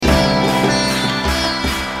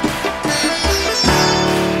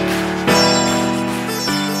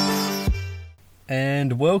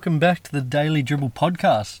welcome back to the Daily Dribble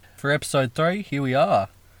Podcast. For episode 3, here we are.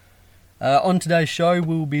 On today's show,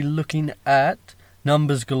 we'll be looking at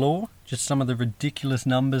numbers galore, just some of the ridiculous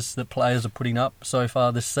numbers that players are putting up so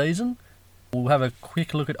far this season. We'll have a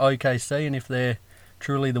quick look at OKC and if they're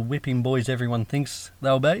truly the whipping boys everyone thinks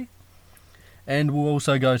they'll be. And we'll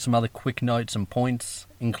also go some other quick notes and points,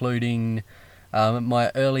 including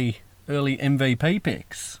my early MVP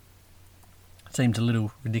picks. Seems a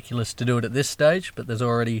little ridiculous to do it at this stage, but there's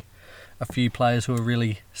already a few players who are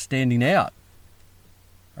really standing out.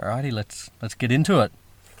 Alrighty, let's get into it.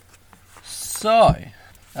 So,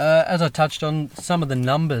 as I touched on, some of the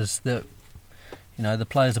numbers that the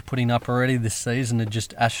players are putting up already this season are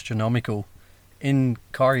just astronomical. In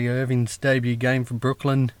Kyrie Irving's debut game for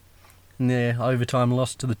Brooklyn, in their overtime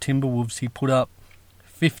loss to the Timberwolves, he put up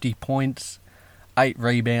 50 points, 8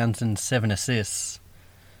 rebounds and 7 assists.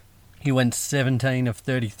 He went 17 of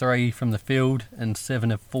 33 from the field and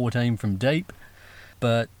 7 of 14 from deep.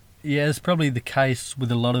 But yeah, it's probably the case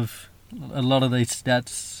with a lot of these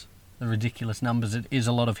stats, the ridiculous numbers. It is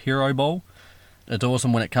a lot of hero ball. It's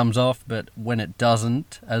awesome when it comes off, but when it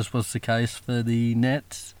doesn't, as was the case for the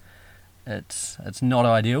Nets, it's not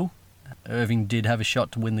ideal. Irving did have a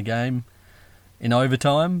shot to win the game in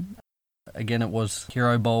overtime. Again, it was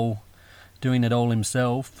hero ball doing it all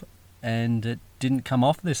himself, and it didn't come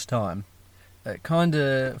off this time.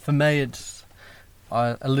 For me, it's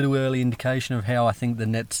a little early indication of how I think the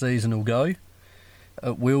Nets season will go.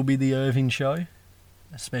 It will be the Irving show,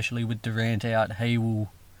 especially with Durant out. He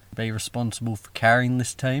will be responsible for carrying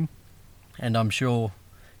this team, and I'm sure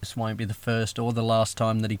this won't be the first or the last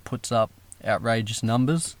time that he puts up outrageous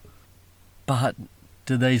numbers. But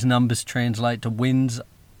do these numbers translate to wins?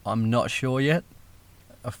 I'm not sure yet.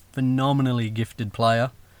 A phenomenally gifted player,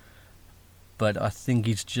 but I think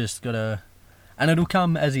he's just got to... And it'll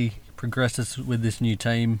come as he progresses with this new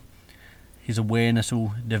team. His awareness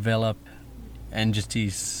will develop and just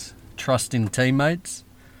his trust in teammates.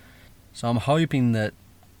 So I'm hoping that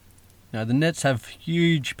the Nets have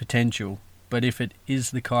huge potential, but if it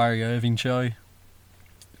is the Kyrie Irving show,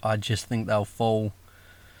 I just think they'll fall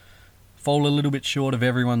a little bit short of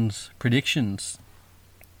everyone's predictions.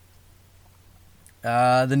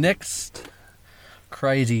 The next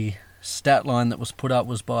crazy stat line that was put up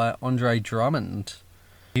was by Andre Drummond.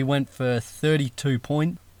 He went for 32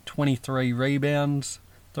 points, 23 rebounds,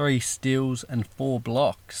 3 steals and 4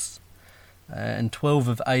 blocks, and 12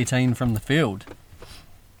 of 18 from the field.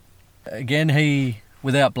 Again,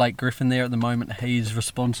 without Blake Griffin there at the moment, he's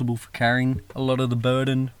responsible for carrying a lot of the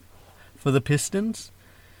burden for the Pistons.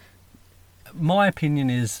 My opinion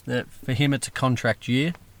is that for him it's a contract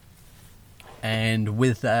year, and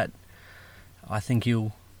with that I think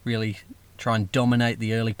he'll really try and dominate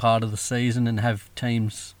the early part of the season and have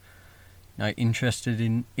teams interested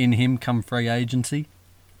in him come free agency.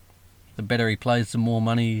 The better he plays, the more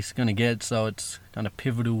money he's going to get, so it's kind of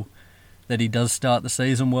pivotal that he does start the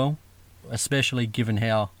season well, especially given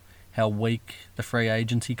how weak the free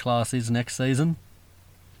agency class is next season.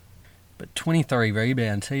 But 23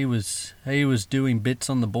 rebounds, he was doing bits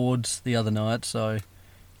on the boards the other night, so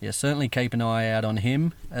yeah, certainly keep an eye out on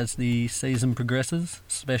him as the season progresses,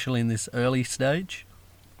 especially in this early stage.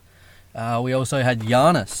 We also had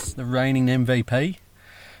Giannis, the reigning MVP,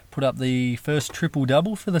 put up the first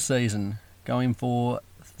triple-double for the season, going for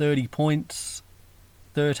 30 points,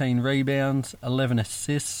 13 rebounds, 11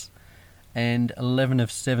 assists, and 11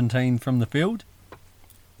 of 17 from the field.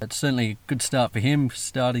 It's certainly a good start for him,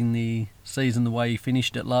 starting the season the way he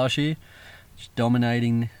finished it last year, just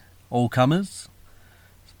dominating all comers.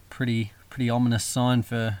 It's a pretty ominous sign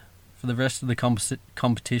for the rest of the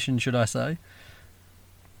competition, should I say.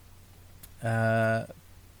 But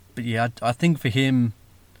yeah, I think for him,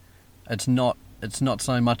 it's not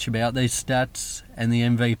so much about these stats and the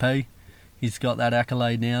MVP. He's got that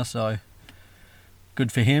accolade now, so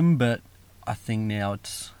good for him. But I think now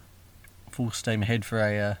it's full steam ahead for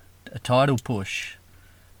a title push.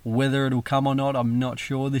 Whether it'll come or not, I'm not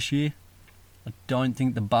sure this year. I don't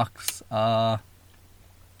think the Bucks are...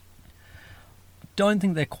 I don't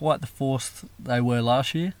think they're quite the force they were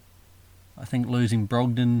last year. I think losing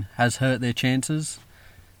Brogdon has hurt their chances.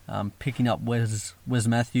 Picking up Wes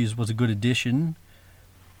Matthews was a good addition,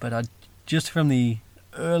 but just from the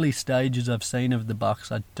early stages I've seen of the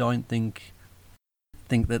Bucks, I don't think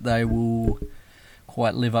that they will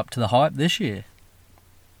quite live up to the hype this year.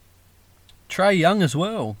 Trae Young as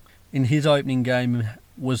well, in his opening game,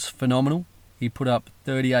 was phenomenal. He put up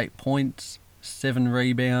 38 points, 7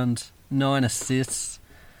 rebounds, 9 assists,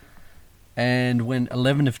 and went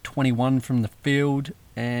 11 of 21 from the field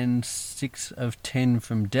and 6 of 10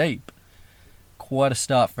 from deep. quite a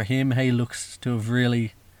start for him. He looks to have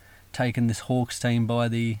really taken this Hawks team by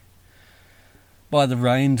the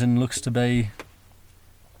reins and looks to be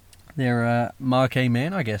their marquee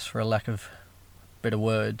man, I guess, for a lack of better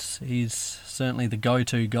words. He's certainly the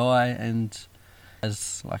go-to guy, and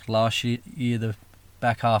as like last year, the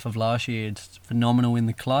back half of last year, it's phenomenal in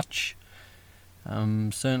the clutch.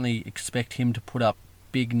 Certainly expect him to put up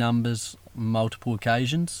big numbers on multiple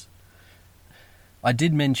occasions. I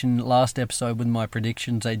did mention last episode with my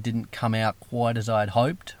predictions, they didn't come out quite as I had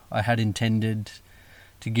hoped. I had intended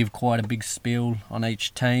to give quite a big spiel on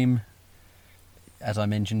each team. As I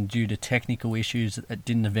mentioned, due to technical issues, it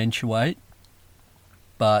didn't eventuate.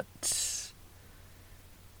 But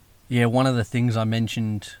yeah, one of the things I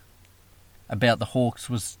mentioned about the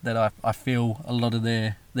Hawks was that I feel a lot of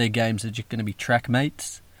their games are just going to be track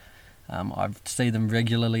mates. I see them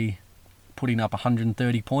regularly putting up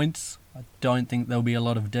 130 points. I don't think there'll be a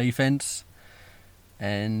lot of defence.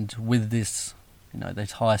 And with this,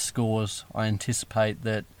 these high scores, I anticipate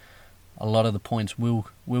that a lot of the points will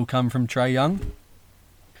come from Trae Young.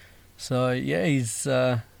 So yeah, he's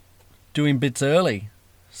doing bits early.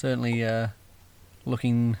 Certainly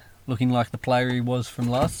looking like the player he was from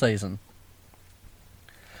last season.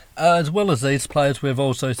 As well as these players, we've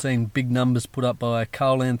also seen big numbers put up by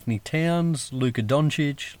Karl Anthony Towns, Luka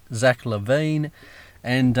Doncic, Zach LaVine,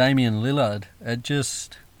 and Damian Lillard. It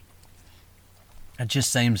just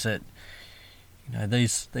seems that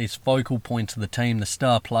these focal points of the team, the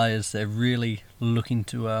star players, they're really looking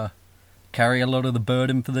to carry a lot of the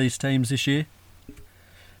burden for these teams this year.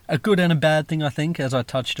 A good and a bad thing, I think, as I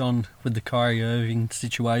touched on with the Kyrie Irving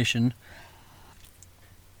situation.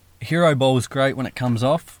 Hero Ball is great when it comes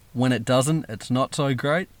off. When it doesn't, it's not so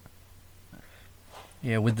great.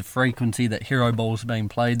 Yeah, with the frequency that Hero Ball's being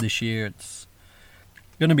played this year, it's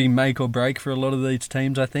going to be make or break for a lot of these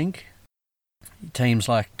teams, I think. Teams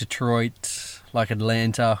like Detroit, like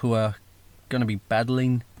Atlanta, who are going to be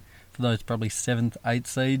battling for those probably 7th, 8th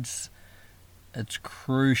seeds. It's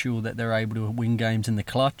crucial that they're able to win games in the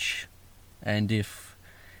clutch. And if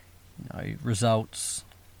results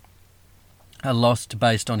are lost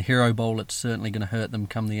based on Hero Ball, it's certainly going to hurt them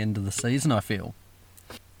come the end of the season, I feel.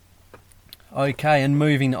 Okay, and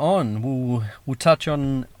moving on, we'll touch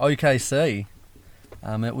on OKC.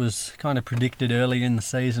 It was kind of predicted early in the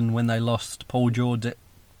season when they lost Paul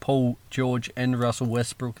George and Russell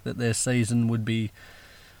Westbrook that their season would be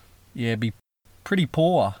pretty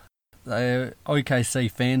poor. The OKC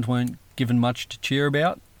fans weren't given much to cheer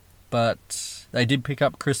about, but they did pick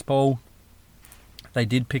up Chris Paul. They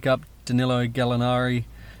did pick up Danilo Gallinari,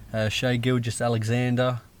 Shai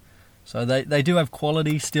Gilgeous-Alexander. So they do have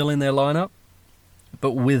quality still in their lineup,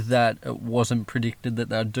 but with that, it wasn't predicted that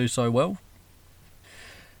they'd do so well.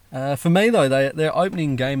 For me, though, their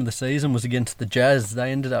opening game of the season was against the Jazz.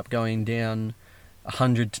 They ended up going down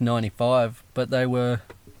 100-95, but they were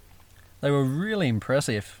really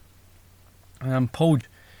impressive. Paul,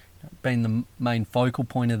 being the main focal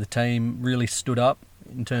point of the team, really stood up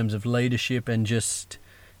in terms of leadership and just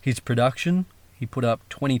his production. He put up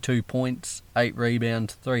 22 points, 8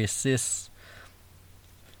 rebounds, 3 assists.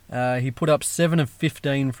 He put up 7 of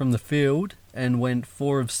 15 from the field and went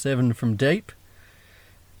 4 of 7 from deep.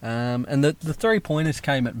 And the 3-pointers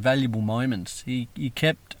came at valuable moments. He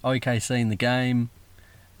kept OKC in the game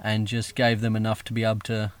and just gave them enough to be able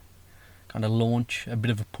to kind of launch a bit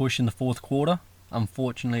of a push in the fourth quarter.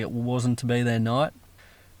 Unfortunately, it wasn't to be their night.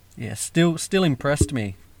 Yeah, still impressed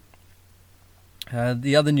me.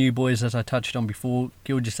 The other new boys, as I touched on before,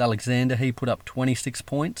 Gilgeous-Alexander, he put up 26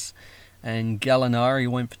 points, and Gallinari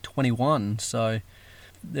went for 21. So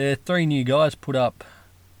their 3 new guys put up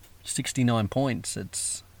 69 points.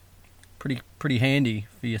 It's pretty handy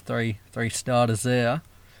for your three starters there.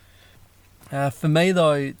 For me,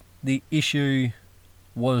 though, the issue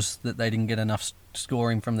was that they didn't get enough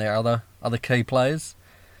scoring from their other key players.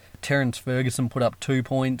 Terrence Ferguson put up 2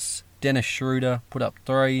 points, Dennis Schroeder put up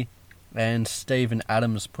 3, and Steven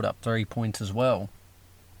Adams put up 3 points as well.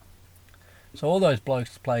 So all those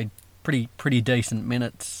blokes played pretty decent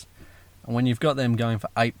minutes. And when you've got them going for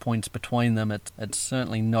 8 points between them, it's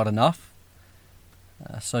certainly not enough.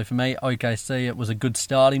 So for me, OKC, it was a good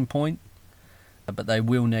starting point, but they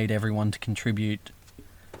will need everyone to contribute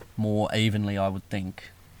more evenly, I would think.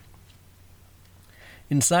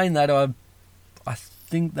 In saying that, I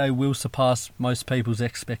think they will surpass most people's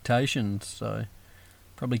expectations, so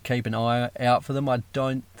probably keep an eye out for them. I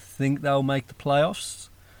don't think they'll make the playoffs,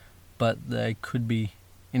 but they could be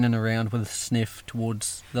in and around with a sniff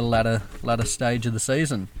towards the latter stage of the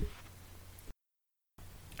season.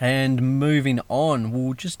 And moving on,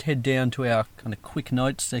 we'll just head down to our kind of quick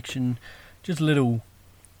notes section just little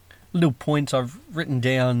points I've written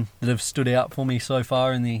down that have stood out for me so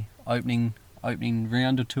far in the opening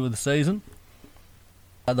round or two of the season.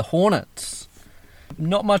 The Hornets.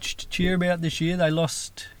 Not much to cheer about this year. They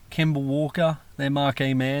lost Kemba Walker, their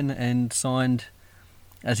marquee man, and signed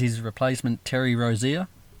as his replacement Terry Rozier.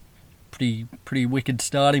 Pretty wicked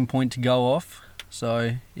starting point to go off.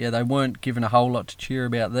 So, yeah, they weren't given a whole lot to cheer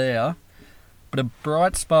about there. But a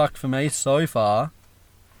bright spark for me so far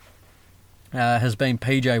has been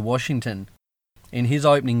PJ Washington. In his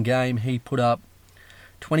opening game, he put up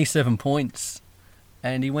 27 points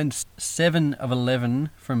and he went 7 of 11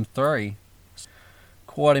 from 3.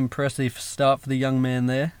 Quite impressive start for the young man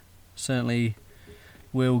there. Certainly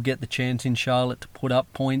will get the chance in Charlotte to put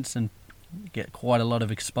up points and get quite a lot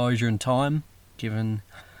of exposure and time, given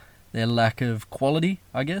their lack of quality,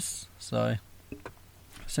 I guess. So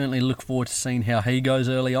certainly look forward to seeing how he goes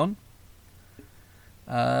early on.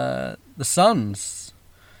 The Suns,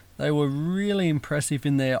 they were really impressive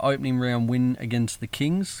in their opening round win against the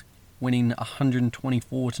Kings, winning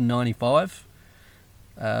 124-95.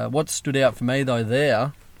 What stood out for me though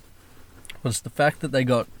there was the fact that they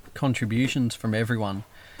got contributions from everyone.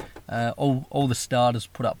 All the starters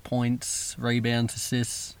put up points, rebounds,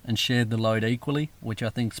 assists, and shared the load equally, which I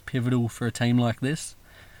think is pivotal for a team like this.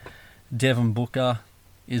 Devin Booker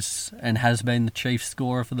is and has been the chief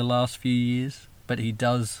scorer for the last few years, but he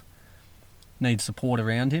does need support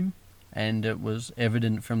around him, and it was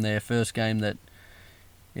evident from their first game that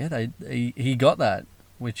he got that,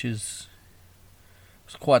 which was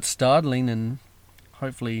quite startling, and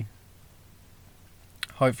hopefully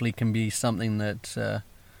can be something that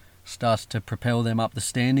starts to propel them up the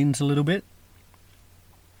standings a little bit.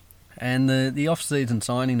 And the off-season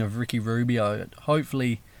signing of Ricky Rubio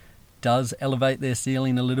hopefully does elevate their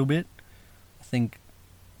ceiling a little bit. I think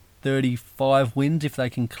 35 wins, if they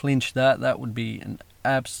can clinch that would be an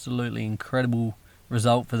absolutely incredible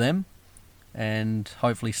result for them, and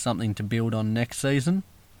hopefully something to build on next season.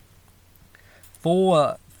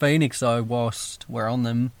 For Phoenix, though, whilst we're on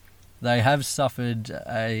them, they have suffered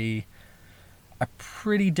a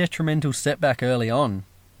pretty detrimental setback early on.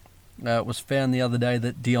 It was found the other day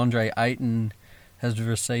that DeAndre Ayton has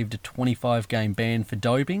received a 25-game ban for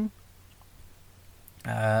doping,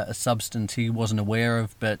 a substance he wasn't aware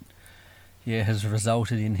of, but has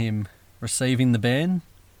resulted in him receiving the ban.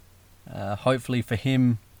 Hopefully for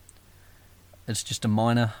him, it's just a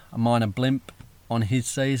minor blimp on his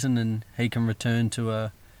season, and he can return to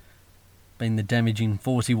being the damaging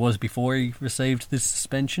force he was before he received this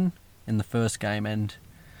suspension in the first game and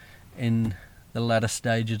in the latter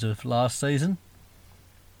stages of last season.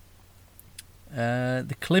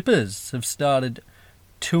 The Clippers have started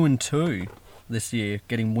 2-2 this year,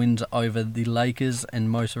 getting wins over the Lakers and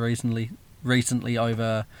most recently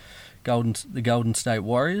over the Golden State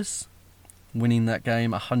Warriors, winning that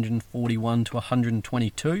game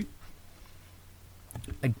 141-122.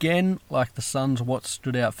 Again, like the Suns, what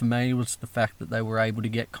stood out for me was the fact that they were able to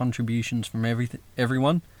get contributions from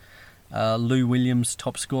everyone. Lou Williams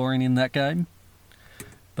top scoring in that game.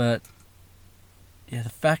 But the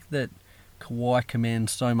fact that Kawhi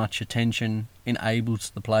commands so much attention enables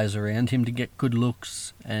the players around him to get good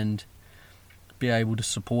looks and be able to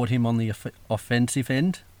support him on the offensive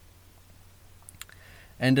end.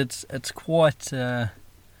 And it's quite I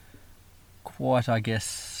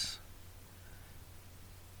guess,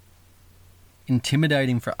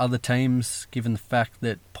 intimidating for other teams, given the fact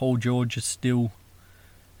that Paul George is still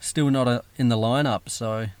not in the lineup.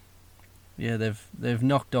 So they've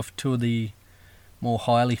knocked off two of the more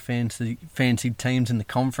highly fancied teams in the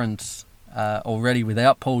conference already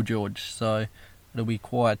without Paul George. So it'll be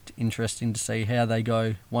quite interesting to see how they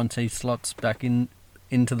go once he slots back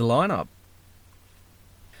into the lineup.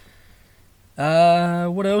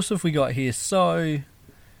 What else have we got here? So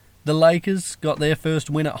the Lakers got their first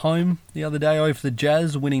win at home the other day over the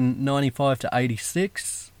Jazz, winning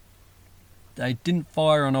 95-86. They didn't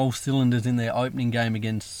fire on all cylinders in their opening game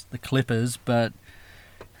against the Clippers, but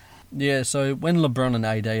so when LeBron and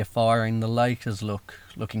AD are firing, the Lakers look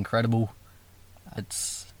incredible.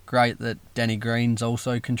 It's great that Danny Green's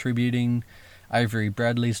also contributing. Avery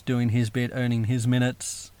Bradley's doing his bit, earning his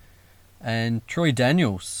minutes. And Troy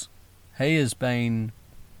Daniels, he has been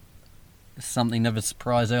something of a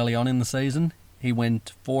surprise early on in the season. He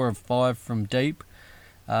went 4 of 5 from deep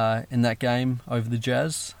in that game over the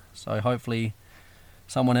Jazz. So hopefully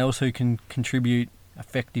someone else who can contribute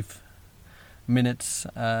effective minutes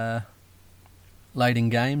late in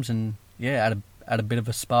games and add a bit of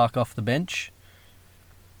a spark off the bench.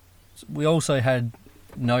 We also had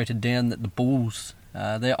noted down that the Bulls,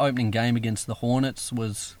 their opening game against the Hornets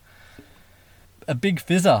was a big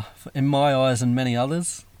fizzer in my eyes and many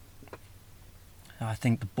others. I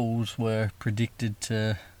think the Bulls were predicted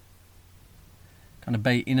to kind of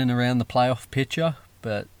be in and around the playoff picture,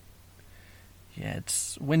 but yeah,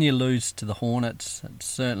 it's when you lose to the Hornets, it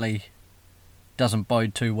certainly doesn't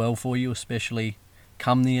bode too well for you, especially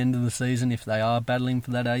come the end of the season if they are battling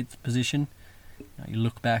for that 8th position. You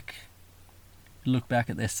look back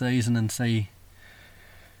at their season and see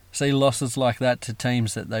losses like that to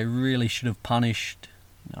teams that they really should have punished.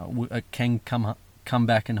 It can come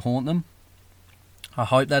back and haunt them. I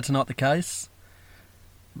hope that's not the case.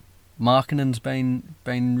 Markkanen's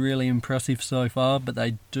been really impressive so far, but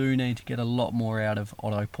they do need to get a lot more out of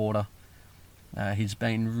Otto Porter. He's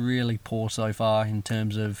been really poor so far in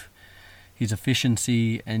terms of his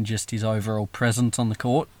efficiency and just his overall presence on the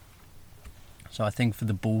court. So I think for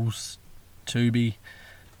the Bulls to be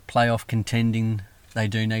playoff contending, they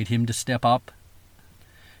do need him to step up.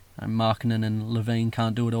 Markkanen and Levine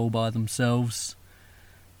can't do it all by themselves.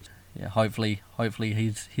 Yeah, hopefully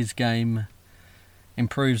his game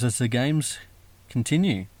improves as the games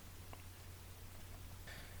continue.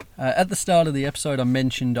 At the start of the episode, I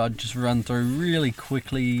mentioned I'd just run through really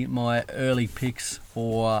quickly my early picks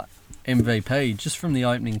for MVP, just from the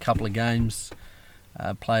opening couple of games.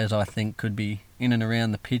 Players I think could be in and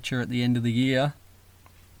around the picture at the end of the year.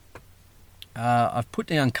 I've put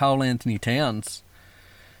down Karl Anthony Towns.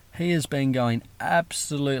 He has been going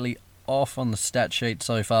absolutely off on the stat sheet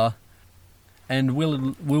so far, and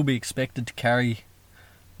will be expected to carry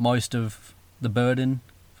most of the burden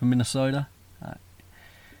for Minnesota.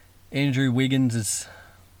 Andrew Wiggins is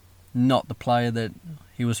not the player that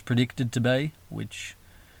he was predicted to be, which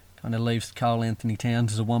kind of leaves Karl Anthony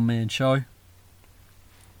Towns as a one-man show,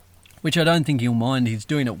 which I don't think he'll mind. He's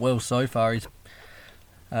doing it well so far. He's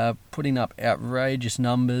putting up outrageous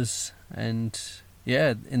numbers, and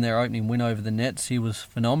yeah, in their opening win over the Nets, he was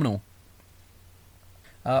phenomenal.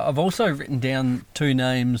 I've also written down two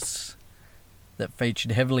names that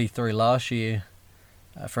featured heavily through last year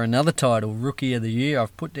for another title, Rookie of the Year.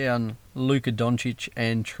 I've put down Luka Doncic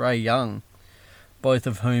and Trae Young, both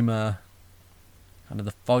of whom are kind of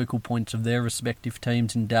the focal points of their respective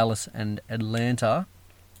teams in Dallas and Atlanta.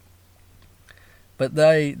 But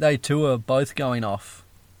they too are both going off.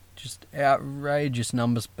 Just outrageous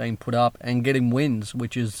numbers being put up and getting wins,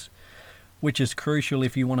 which is crucial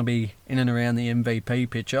if you want to be in and around the MVP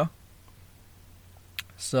picture.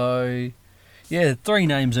 So, yeah, three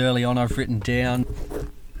names early on I've written down.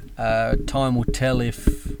 Time will tell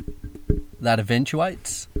if that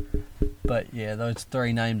eventuates. But yeah, those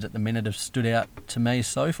three names at the minute have stood out to me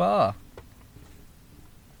so far.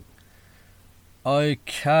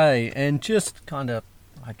 Okay, and just kind of,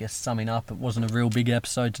 I guess, summing up, it wasn't a real big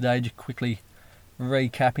episode today, just quickly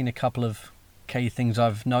recapping a couple of key things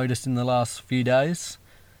I've noticed in the last few days.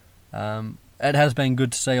 It has been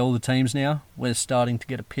good to see all the teams now. We're starting to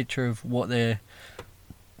get a picture of what their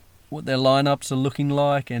lineups are looking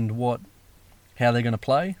like and how they're going to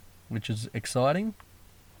play, which is exciting.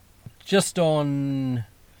 Just on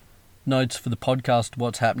notes for the podcast,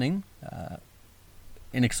 what's happening.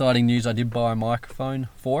 In exciting news, I did buy a microphone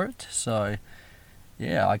for it, so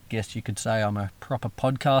yeah, I guess you could say I'm a proper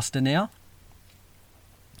podcaster now.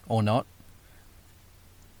 Or not.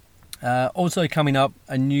 Also coming up,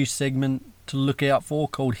 a new segment to look out for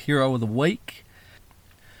called Hero of the Week.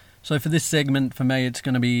 So for this segment, for me, it's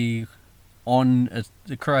going to be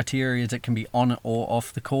the criteria is it can be on or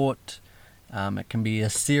off the court. It can be a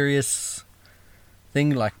serious thing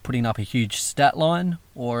like putting up a huge stat line,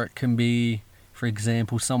 or it can be, for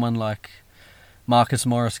example, someone like Marcus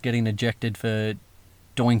Morris getting ejected for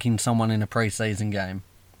doinking someone in a preseason game.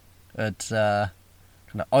 It's kind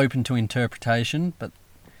of open to interpretation, but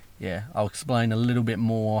yeah, I'll explain a little bit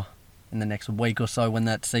more in the next week or so when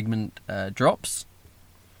that segment drops.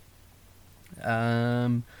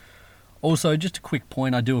 Also, just a quick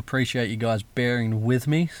point, I do appreciate you guys bearing with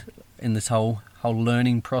me in this whole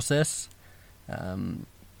learning process.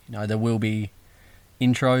 There will be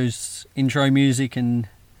intro music and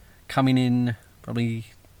coming in probably.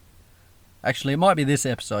 Actually, it might be this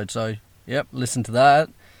episode, so yep, listen to that.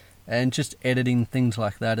 And just editing, things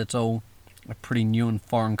like that, it's all a pretty new and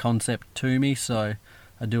foreign concept to me, so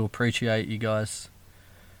I do appreciate you guys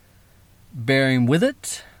bearing with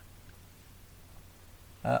it.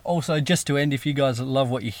 Also, just to end, if you guys love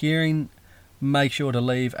what you're hearing, make sure to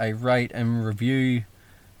leave a rate and review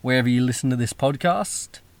wherever you listen to this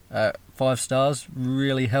podcast. 5 stars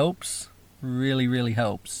really helps. Really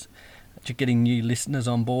helps. Just getting new listeners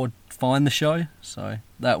on board find the show, so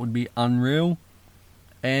that would be unreal.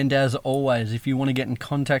 And as always, if you want to get in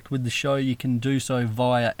contact with the show, you can do so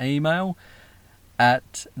via email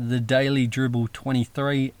at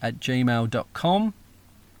thedailydribble23@gmail.com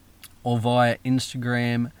or via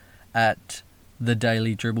Instagram at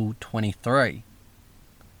thedailydribble23.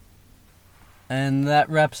 And that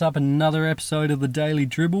wraps up another episode of The Daily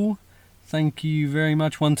Dribble. Thank you very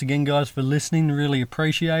much once again, guys, for listening. Really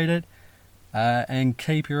appreciate it. And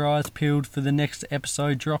keep your eyes peeled for the next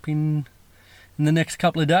episode dropping in the next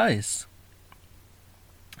couple of days.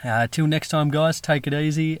 Till next time, guys, take it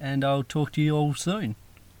easy, and I'll talk to you all soon.